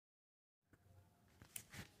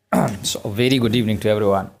So, very good evening to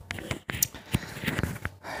everyone.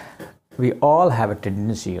 We all have a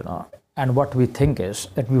tendency, and what we think is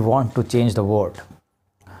that we want to change the world.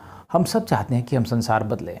 हम सब चाहते हैं कि हम संसार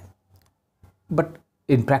बदलें, बट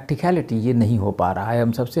इन प्रैक्टिकलिटी ये नहीं हो पा रहा है।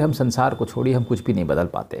 हम संसार को छोड़िए, हम कुछ भी नहीं बदल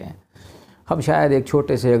पाते हैं। हम शायद एक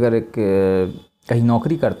छोटे से अगर कहीं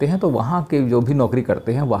नौकरी करते हैं तो वहाँ के जो भी नौकरी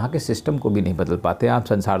करते हैं वहाँ के सिस्टम को भी नहीं बदल पाते हैं, आप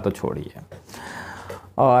संसार तो छोड़िए।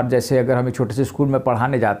 और जैसे अगर हम एक छोटे से स्कूल में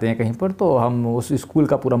पढ़ाने जाते हैं कहीं पर, तो हम उस स्कूल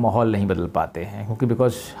का पूरा माहौल नहीं बदल पाते हैं, क्योंकि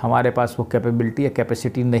बिकॉज हमारे पास वो कैपेबिलिटी या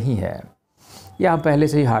कैपेसिटी नहीं है, या हम पहले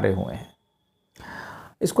से ही हारे हुए हैं।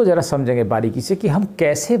 इसको ज़रा समझेंगे बारीकी से कि हम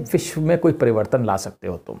कैसे विश्व में कोई परिवर्तन ला सकते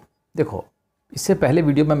हो। तुम देखो, इससे पहले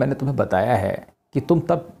वीडियो में मैंने तुम्हें बताया है कि तुम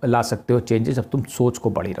तब ला सकते हो चेंजेस जब तुम सोच को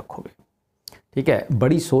बड़ी रखोगे। ठीक है,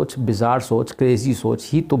 बड़ी सोच, बिजार सोच, क्रेजी सोच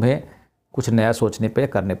ही तुम्हें कुछ नया सोचने पे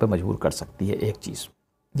करने पे मजबूर कर सकती है। एक चीज़,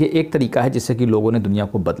 ये एक तरीका है जिससे कि लोगों ने दुनिया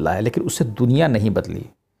को बदला है, लेकिन उससे दुनिया नहीं बदली।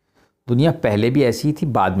 दुनिया पहले भी ऐसी ही थी,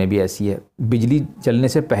 बाद में भी ऐसी है। बिजली चलने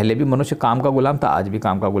से पहले भी मनुष्य काम का गुलाम था, आज भी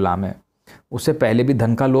काम का गुलाम है। उससे पहले भी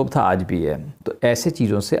धन का लोभ था, आज भी है। तो ऐसे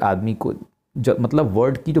चीज़ों से आदमी को मतलब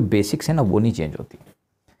वर्ल्ड की जो बेसिक्स है ना, वो नहीं चेंज होती।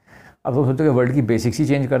 अब तो सोचते कि वर्ल्ड की बेसिक्स ही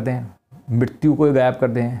चेंज कर दें, मृत्यु को गायब कर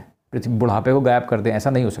दें, पृथ्वी बुढ़ापे को गायब कर दें, ऐसा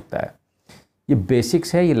नहीं हो सकता है। ये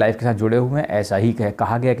बेसिक्स है, ये लाइफ के साथ जुड़े हुए हैं, ऐसा ही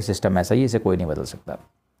कहा गया कि सिस्टम ऐसा ही, इसे कोई नहीं बदल सकता।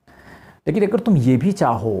 लेकिन अगर तुम ये भी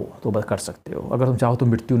चाहो तो बस कर सकते हो। अगर तुम चाहो तो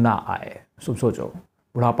मृत्यु ना आए, तुम सोचो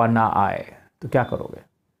बुढ़ापा ना आए, तो क्या करोगे?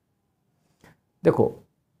 देखो,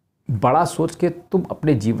 बड़ा सोच के तुम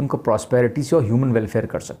अपने जीवन को प्रॉस्पेरिटी से और ह्यूमन वेलफेयर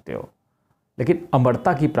कर सकते हो, लेकिन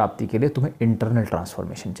अमरता की प्राप्ति के लिए तुम्हें इंटरनल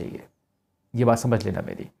ट्रांसफॉर्मेशन चाहिए। ये बात समझ लेना,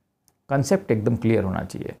 मेरी कंसेप्ट एकदम क्लियर होना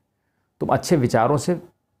चाहिए। तुम अच्छे विचारों से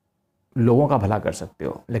लोगों का भला कर सकते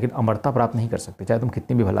हो, लेकिन अमरता प्राप्त नहीं कर सकते, चाहे तुम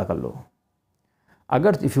कितनी भी भला कर लो।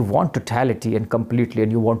 अगर if you want totality and completely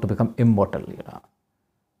and you want to become immortal,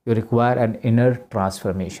 you require an inner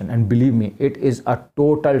transformation, and believe me, it is a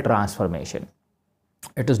total transformation.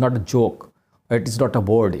 It is not a joke, it is not a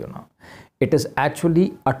word, it is actually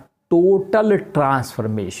a total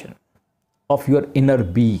transformation of your inner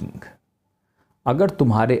being. अगर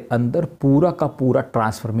तुम्हारे अंदर पूरा का पूरा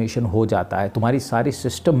transformation हो जाता है, तुम्हारी सारी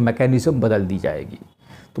सिस्टम मैकेनिज्म बदल दी जाएगी,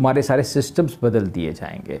 तुम्हारे सारे सिस्टम्स बदल दिए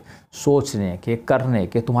जाएंगे, सोचने के, करने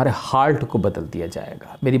के, तुम्हारे हार्ट को बदल दिया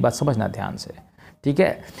जाएगा। मेरी बात समझना ध्यान से, ठीक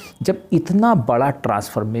है? जब इतना बड़ा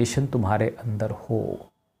ट्रांसफॉर्मेशन तुम्हारे अंदर हो,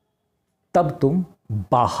 तब तुम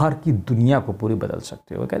बाहर की दुनिया को पूरी बदल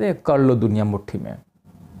सकते हो। कहते हैं कर लो दुनिया मुट्ठी में।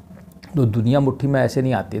 तो दुनिया मुट्ठी में ऐसे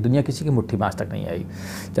नहीं आती है, दुनिया किसी की मुट्ठी में आज तक नहीं आई।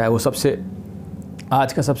 चाहे वो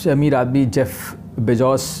आज का सबसे अमीर आदमी जेफ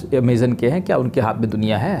बेजोस अमेज़न के हैं, क्या उनके हाथ में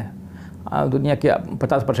दुनिया है? दुनिया के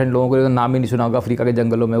 50% लोगों को तो नाम ही नहीं सुना होगा। अफ्रीका के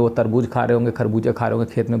जंगलों में वो तरबूज खा रहे होंगे, खरबूजे खा रहे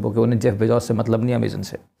होंगे खेत में बोके, उन्हें जेफ बेजोस से मतलब नहीं, अमेज़न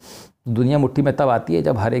से। दुनिया मुट्ठी में तब आती है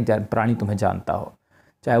जब हर एक प्राणी तुम्हें जानता हो,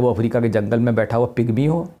 चाहे वो अफ्रीका के जंगल में बैठा हुआ पिग्मी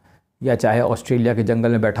हो, या चाहे ऑस्ट्रेलिया के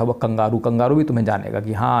जंगल में बैठा हुआ कंगारू भी तुम्हें जानेगा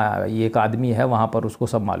कि हाँ, ये एक आदमी है वहाँ पर, उसको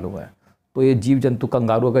सब मालूम है। तो ये जीव जंतु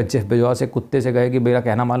कंगारू अगर जेफ बेजोस से कुत्ते से कहे कि मेरा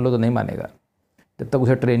कहना मान लो, तो नहीं मानेगा जब तक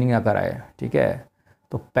उसे ट्रेनिंग ना कराए। ठीक है,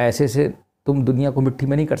 तो पैसे से तुम दुनिया को मुट्ठी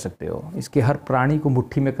में नहीं कर सकते हो। इसके हर प्राणी को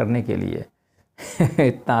मुट्ठी में करने के लिए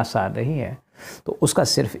इतना आसान नहीं है। तो उसका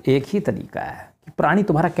सिर्फ एक ही तरीका है कि प्राणी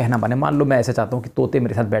तुम्हारा कहना माने। मान लो मैं ऐसा चाहता हूँ कि तोते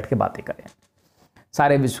मेरे साथ बैठ के बातें करें,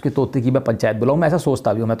 सारे विश्व के तोते की मैं पंचायत बुलाऊँ। मैं ऐसा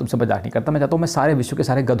सोचता भी हूँ, मैं तुमसे मजाक नहीं करता। मैं चाहता हूँ मैं सारे विश्व के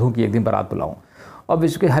सारे गधों की एक दिन बारात बुलाऊँ, और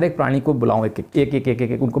विश्व के हर एक प्राणी को बुलाऊँ,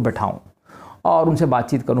 एक उनको बैठाऊँ और उनसे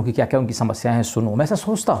बातचीत करूँ कि क्या क्या उनकी समस्याएं हैं, सुनूँ। मैं ऐसा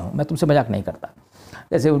सोचता हूँ, मैं तुमसे मजाक नहीं करता।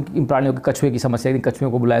 जैसे उन प्राणियों के कछुए की समस्या, कछुओं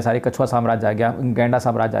को बुलाया, सारे कछुआ साम्राज्य आ गया, गैंडा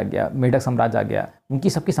साम्राज्य आ गया, मेढक साम्राज्य आ गया, उनकी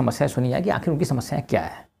सबकी समस्याएं सुनी जाएगी, आखिर उनकी समस्याएं क्या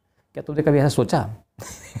है। क्या तुमने कभी ऐसा सोचा?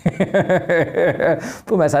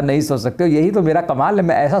 तुम ऐसा नहीं सोच सकते हो। यही तो मेरा कमाल है।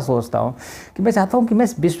 मैं ऐसा सोचता हूँ कि मैं चाहता हूँ कि मैं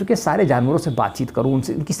विश्व के सारे जानवरों से बातचीत करूँ,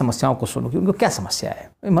 उनसे उनकी समस्याओं को सुनूँ कि उनको क्या समस्या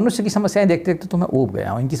है। मनुष्य की समस्याएं देखते देखते तो मैं ऊब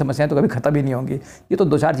गया हूँ। इनकी समस्याएं तो कभी ख़त्म ही नहीं होंगी। ये तो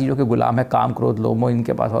 2-4 चीज़ों के गुलाम है, काम, क्रोध, लोभ, मोह,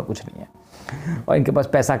 इनके पास और कुछ नहीं है। और इनके पास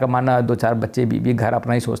पैसा कमाना, 2-4 बच्चे, बीवी, घर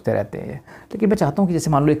अपना ही सोचते रहते हैं। लेकिन मैं चाहता हूँ कि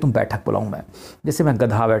जैसे मान लो एक तुम बैठक बुलाऊँ, मैं जैसे मैं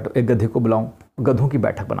एक गधे को बुलाऊँ, गधों की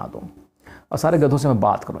बैठक बना दूँ और सारे गधों से मैं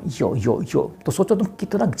बात करूँ, यो यो यो। तो सोचो तुम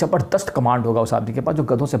कितना ज़बरदस्त कमांड होगा उस आदमी के पास, जो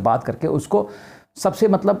गधों से बात करके उसको सबसे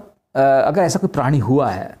अगर ऐसा कोई प्राणी हुआ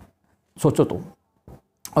है, सोचो तुम,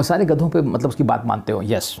 और सारे गधों पे उसकी बात मानते हो।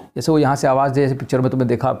 यस, जैसे वो यहाँ से आवाज़ दे, जैसे पिक्चर में तुमने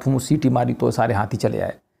देखा, फूंस सीटी मारी तो सारे हाथी चले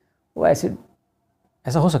आए, वो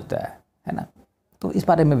ऐसा हो सकता है ना? तो इस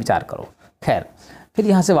बारे में विचार करो। खैर, फिर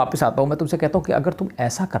यहाँ से वापस आता हूँ। मैं तुमसे कहता हूँ कि अगर तुम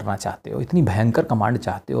ऐसा करना चाहते हो, इतनी भयंकर कमांड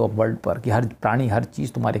चाहते हो वर्ल्ड पर कि हर प्राणी, हर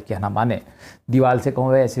चीज़ तुम्हारे कहना माने, दीवार से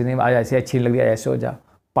कहो ऐसे नहीं, आज ऐसे अच्छी नहीं लग रही है, ऐसे हो जा,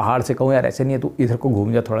 पहाड़ से कहूँ यार ऐसे नहीं है, तू इधर को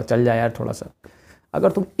घूम जा, थोड़ा चल जा यार थोड़ा सा।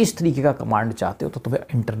 अगर तुम इस तरीके का कमांड चाहते हो तो तुम्हें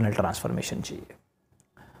इंटरनल ट्रांसफॉर्मेशन चाहिए,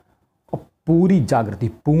 और पूरी जागृति,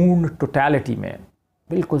 पूर्ण टोटलिटी में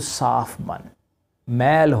बिल्कुल साफ मन,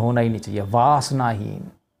 मैल होना ही नहीं चाहिए, वासनाहीन।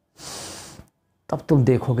 तब तुम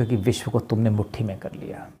देखोगे कि विश्व को तुमने मुट्ठी में कर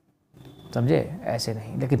लिया, समझे? ऐसे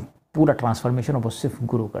नहीं, लेकिन पूरा ट्रांसफॉर्मेशन वो सिर्फ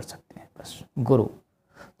गुरु कर सकते हैं, बस गुरु।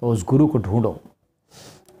 तो उस गुरु को ढूंढो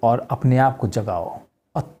और अपने आप को जगाओ,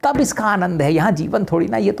 और तब इसका आनंद है। यहाँ जीवन थोड़ी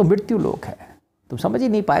ना, ये तो मृत्यु लोक है। तुम समझ ही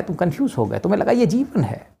नहीं पाए, तुम कंफ्यूज हो गए, तुम्हें लगा ये जीवन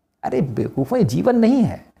है। अरे बेवकूफ़ों, ये जीवन नहीं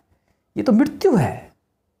है, ये तो मृत्यु है।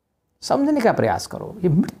 समझने का प्रयास करो, ये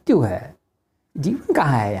मृत्यु है। जीवन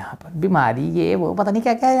कहाँ है यहाँ पर? बीमारी, ये वो, पता नहीं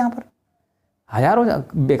क्या क्या है यहाँ पर, हजारों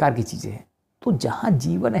बेकार की चीज़ें हैं। तो जहाँ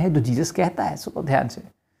जीवन है, जो जीसस कहता है, सुनो ध्यान से,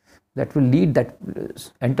 that will lead, that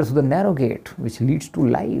enter to the narrow gate which leads to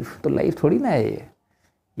life. तो लाइफ थोड़ी ना है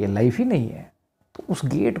ये लाइफ ही नहीं है। तो उस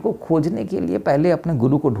गेट को खोजने के लिए पहले अपने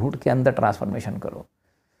गुरु को ढूंढ के अंदर ट्रांसफॉर्मेशन करो,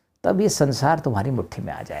 तब ये संसार तुम्हारी मुट्ठी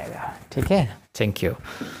में आ जाएगा। ठीक है, थैंक यू।